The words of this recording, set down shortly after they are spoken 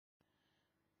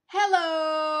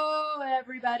Hello,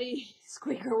 everybody.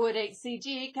 Squeakerwood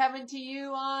HCG coming to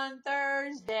you on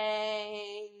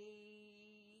Thursday.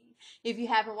 If you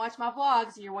haven't watched my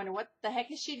vlogs and you're wondering what the heck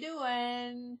is she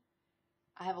doing,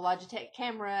 I have a Logitech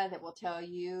camera that will tell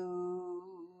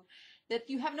you that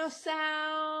you have no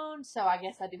sound. So I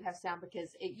guess I do have sound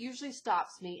because it usually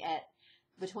stops me at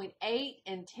between 8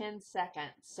 and 10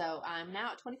 seconds. So I'm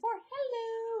now at 24.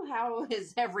 Hello, how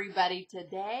is everybody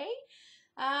today?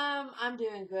 I'm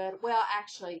doing good. Well,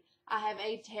 actually, I have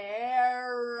a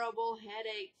terrible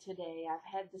headache today. I've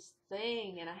had this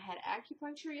thing, and I had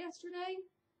acupuncture yesterday,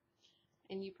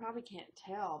 and you probably can't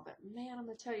tell, but man, I'm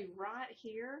going to tell you right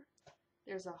here,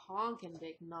 there's a honking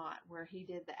big knot where he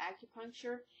did the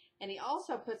acupuncture, and he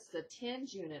also puts the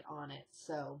TENS unit on it.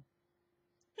 So,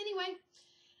 anyway,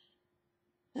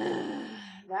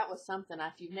 that was something.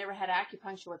 If you've never had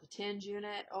acupuncture with a TENS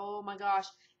unit, oh my gosh.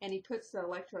 And he puts the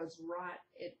electrodes right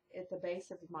at the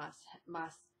base of my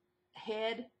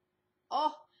head.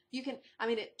 Oh, you can, I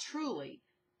mean, it truly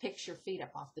picks your feet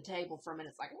up off the table for a minute.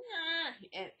 It's like,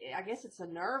 and I guess it's the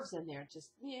nerves in there. It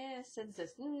just, yeah, sends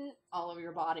this all over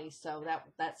your body. So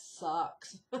that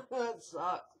sucks. That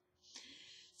sucks.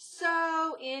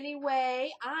 So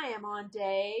anyway, I am on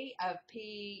day of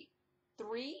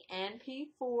P3 and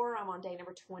P4. I'm on day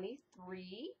number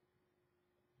 23.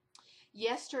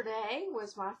 Yesterday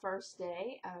was my first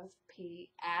day of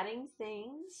adding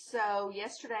things. So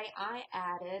yesterday I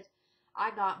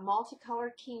got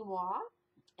multicolored quinoa,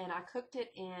 and I cooked it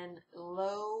in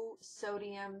low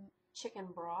sodium chicken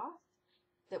broth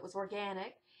that was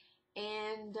organic,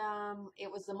 and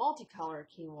it was the multicolored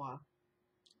quinoa.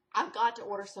 I've got to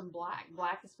order some black.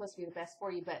 Black is supposed to be the best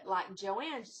for you, but like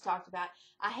Joanne just talked about,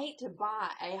 I hate to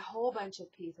buy a whole bunch of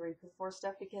P3, P4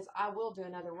 stuff because I will do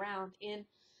another round in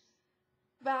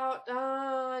about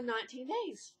 19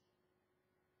 days.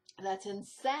 That's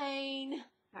insane.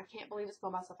 I can't believe it's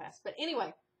going by so fast. But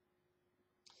anyway,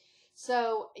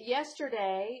 so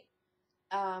yesterday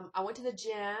I went to the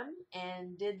gym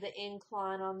and did the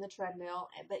incline on the treadmill.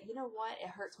 But you know what? It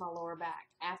hurts my lower back.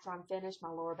 After I'm finished, my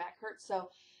lower back hurts. So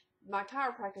my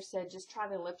chiropractor said just try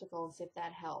the elliptical and see if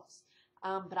that helps.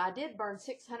 But I did burn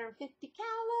 650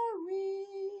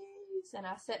 calories, and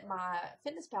I set my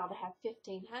FitnessPal to have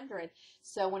 1,500.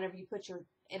 So whenever you put your,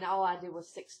 and all I did was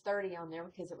 630 on there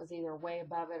because it was either way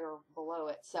above it or below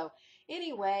it. So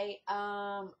anyway,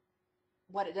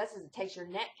 what it does is it takes your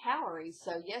net calories.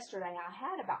 So yesterday I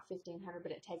had about 1,500,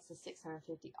 but it takes the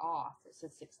 650 off. It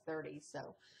says 630.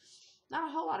 So not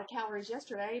a whole lot of calories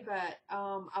yesterday, but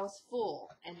I was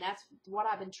full, and that's what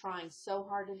I've been trying so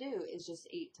hard to do is just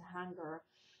eat to hunger.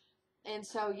 And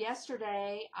so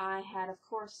yesterday I had, of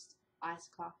course,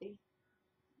 iced coffee.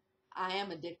 I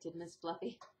am addicted, Miss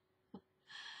Fluffy.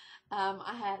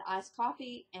 I had iced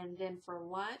coffee, and then for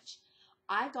lunch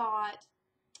I got,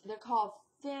 they're called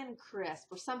Thin Crisp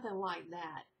or something like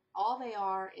that. All they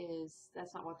are is,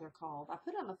 that's not what they're called. I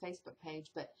put it on the Facebook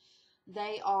page, but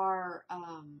they are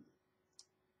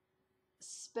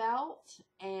spelt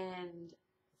and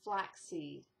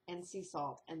flaxseed and sea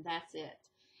salt, and that's it.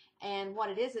 And what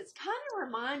it is, it's kind of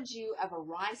reminds you of a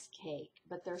rice cake,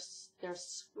 but they're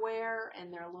square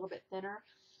and they're a little bit thinner.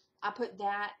 I put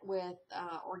that with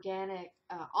organic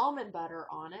almond butter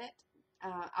on it.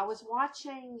 I was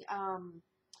watching,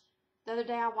 the other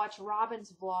day I watched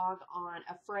Robin's vlog on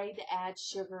afraid to add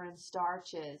sugar and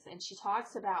starches, and she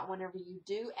talks about whenever you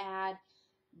do add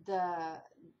the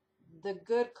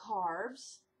good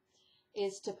carbs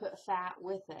is to put fat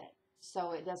with it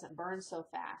so it doesn't burn so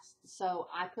fast. So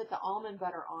I put the almond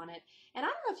butter on it, and I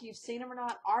don't know if you've seen them or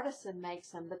not. Artisan makes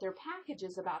them, but their package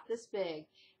is about this big,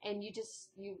 and you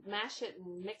mash it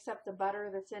and mix up the butter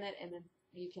that's in it, and then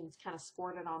you can kind of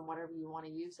squirt it on whatever you want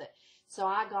to use it. So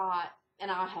I got,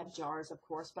 and I have jars of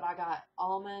course, but I got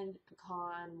almond,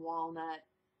 pecan, walnut,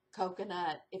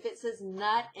 coconut. If it says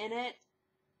nut in it,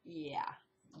 yeah.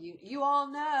 You all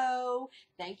know.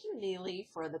 Thank you, Neely,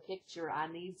 for the picture. I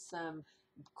need some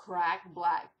cracked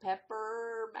black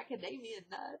pepper macadamia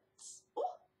nuts.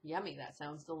 Oh, yummy. That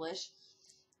sounds delish.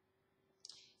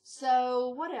 So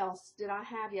what else did I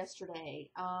have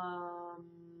yesterday? And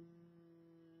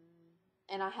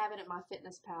I have it at my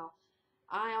FitnessPal.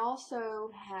 I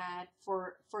also had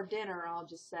for dinner, I'll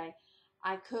just say,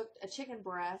 I cooked a chicken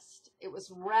breast. It was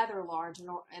rather large,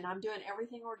 and I'm doing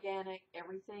everything organic,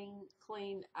 everything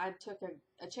clean. I took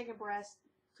a chicken breast,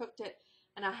 cooked it,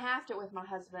 and I halved it with my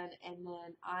husband, and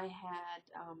then I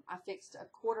fixed a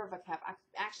quarter of a cup. I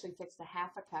actually fixed a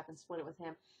half a cup and split it with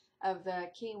him of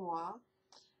the quinoa,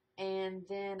 and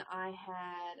then I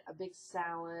had a big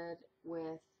salad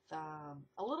with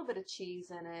a little bit of cheese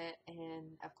in it,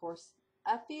 and of course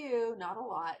a few, not a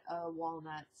lot,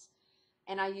 walnuts.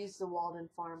 And I use the Walden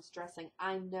Farms dressing.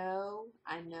 I know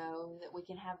that we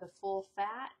can have the full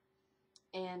fat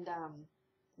and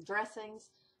dressings.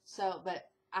 So, but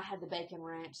I had the bacon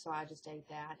ranch, so I just ate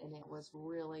that, and it was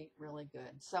really, really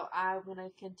good. So I'm going to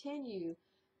continue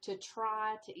to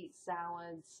try to eat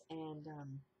salads, and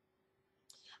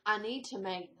I need to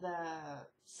make the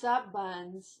sub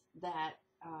buns that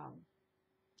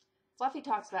Fluffy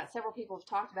talks about. Several people have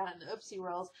talked about it in the Oopsie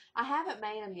Rolls. I haven't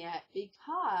made them yet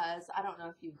because I don't know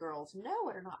if you girls know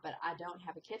it or not, but I don't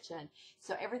have a kitchen.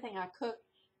 So everything I cook,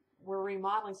 we're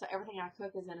remodeling, so everything I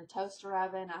cook is in a toaster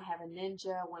oven. I have a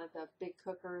Ninja, one of the big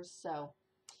cookers. So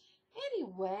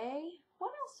anyway,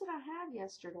 what else did I have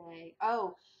yesterday?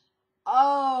 Oh,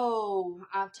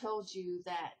 I've told you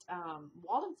that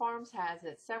Walden Farms has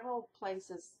it several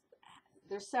places.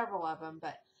 There's several of them,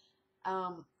 but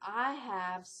I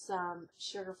have some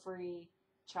sugar-free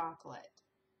chocolate.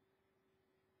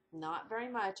 Not very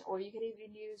much, or you could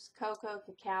even use cocoa,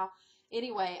 cacao.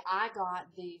 Anyway, I got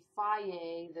the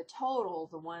Faye, the total,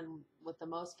 the one with the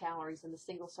most calories in the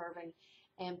single serving,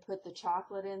 and put the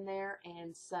chocolate in there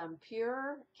and some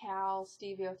pure cow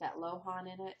stevia with that Lohan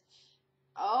in it.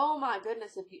 Oh my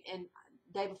goodness! And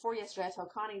day before yesterday, I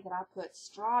told Connie that I put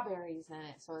strawberries in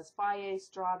it, so it's Faye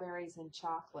strawberries and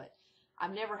chocolate.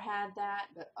 I've never had that,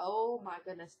 but oh my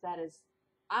goodness, that is,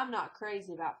 I'm not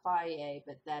crazy about Faye,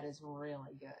 but that is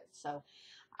really good. So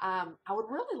I would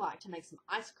really like to make some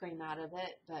ice cream out of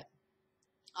it, but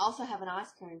I also have an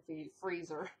ice cream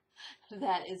freezer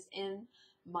that is in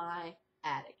my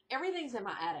attic. Everything's in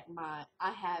my attic.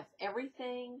 I have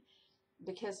everything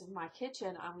because of my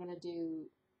kitchen. I'm going to do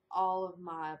all of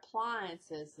my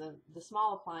appliances, the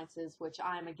small appliances, which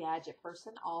I am a gadget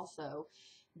person also.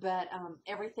 But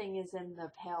everything is in the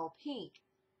pale pink,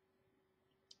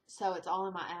 so it's all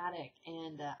in my attic.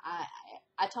 And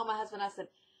I told my husband, I said,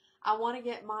 I want to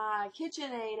get my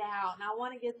KitchenAid out, and I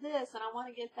want to get this, and I want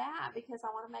to get that, because I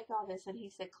want to make all this. And he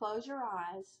said, close your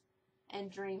eyes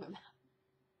and dream about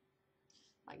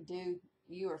it. Like, dude,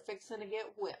 you are fixing to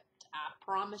get whipped. I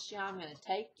promise you, I'm going to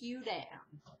take you down.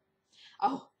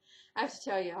 Oh, I have to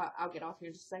tell you, I'll get off here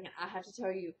in just a second. I have to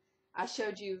tell you, I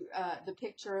showed you the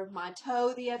picture of my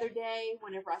toe the other day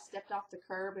whenever I stepped off the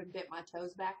curb and bent my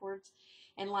toes backwards.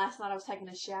 And last night I was taking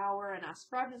a shower, and I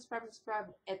scrubbed and scrubbed and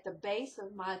scrubbed at the base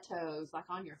of my toes, like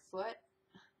on your foot.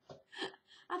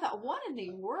 I thought, what in the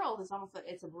world is on my foot?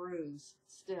 It's a bruise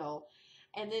still.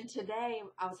 And then today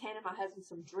I was handing my husband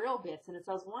some drill bits, and it's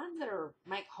those ones that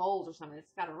make holes or something.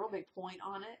 It's got a real big point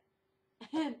on it.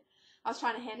 And I was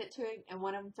trying to hand it to him, and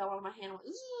one of them fell out of my hand and went,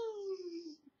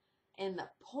 ooh. And the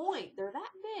point, they're that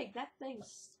big. That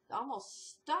thing's almost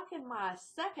stuck in my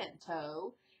second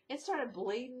toe. It started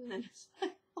bleeding, and it's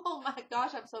like, oh my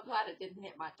gosh, I'm so glad it didn't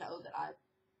hit my toe that I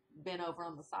bent over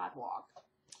on the sidewalk.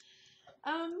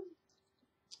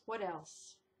 What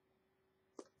else?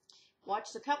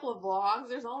 Watched a couple of vlogs.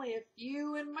 There's only a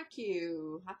few in my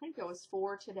queue. I think there was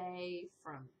 4 today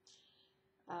from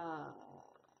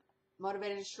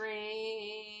Motivated to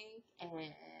Shrink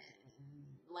and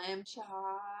Lamb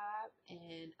Chop,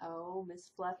 and oh,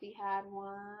 Miss Fluffy had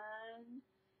one,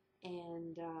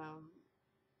 and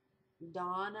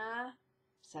Donna,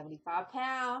 75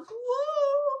 pounds. Woo!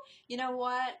 You know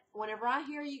what? Whenever I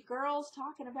hear you girls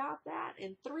talking about that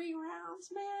in 3 rounds,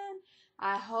 man,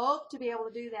 I hope to be able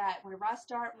to do that. Whenever I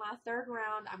start my 3rd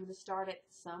round, I'm going to start it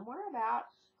somewhere about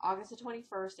August the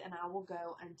 21st, and I will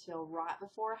go until right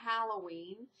before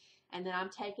Halloween, and then I'm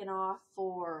taking off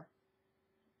for,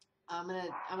 I'm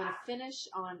gonna finish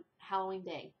on Halloween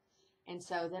Day, and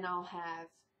so then I'll have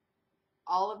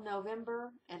all of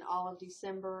November and all of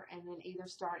December, and then either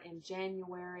start in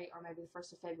January or maybe the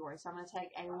 1st of February. So I'm going to take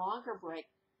a longer break.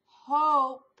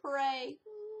 Hope, pray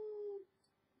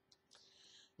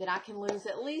that I can lose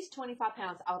at least 25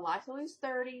 pounds. I would like to lose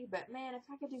 30, but man, if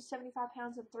I could do 75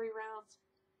 pounds in 3 rounds,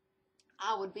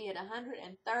 I would be at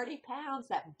 130 pounds.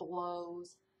 That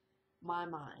blows my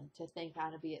mind to think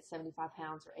I'd be at 75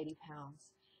 pounds or 80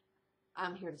 pounds.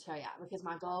 I'm here to tell you, because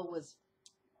my goal was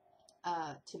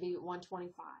to be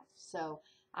 125. So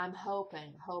I'm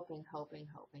hoping.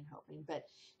 But,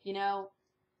 you know,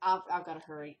 I've got to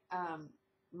hurry.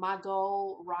 My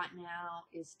goal right now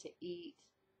is to eat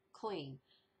clean.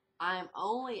 I'm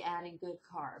only adding good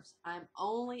carbs. I'm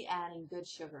only adding good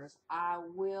sugars. I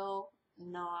will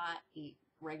not eat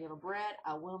regular bread.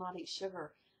 I will not eat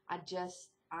sugar.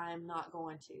 I'm not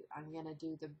going to. I'm going to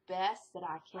do the best that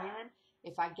I can.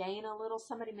 If I gain a little,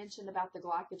 somebody mentioned about the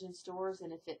glycogen stores,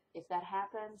 and if that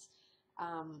happens,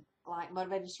 like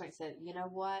Motivated Strength said, you know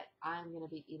what? I'm going to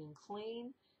be eating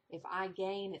clean. if I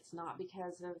gain, it's not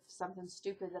because of something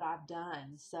stupid that I've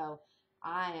done. So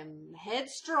I am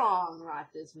headstrong right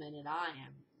this minute. I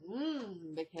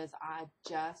am, because I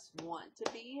just want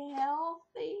to be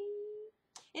healthy.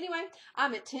 Anyway,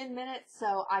 I'm at 10 minutes,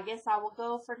 so I guess I will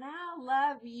go for now.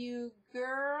 Love you,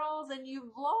 girls, and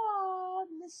you vlog,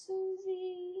 Miss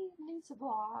Susie needs a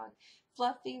vlog,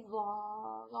 fluffy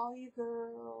vlog, all you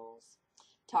girls.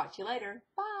 Talk to you later.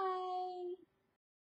 Bye.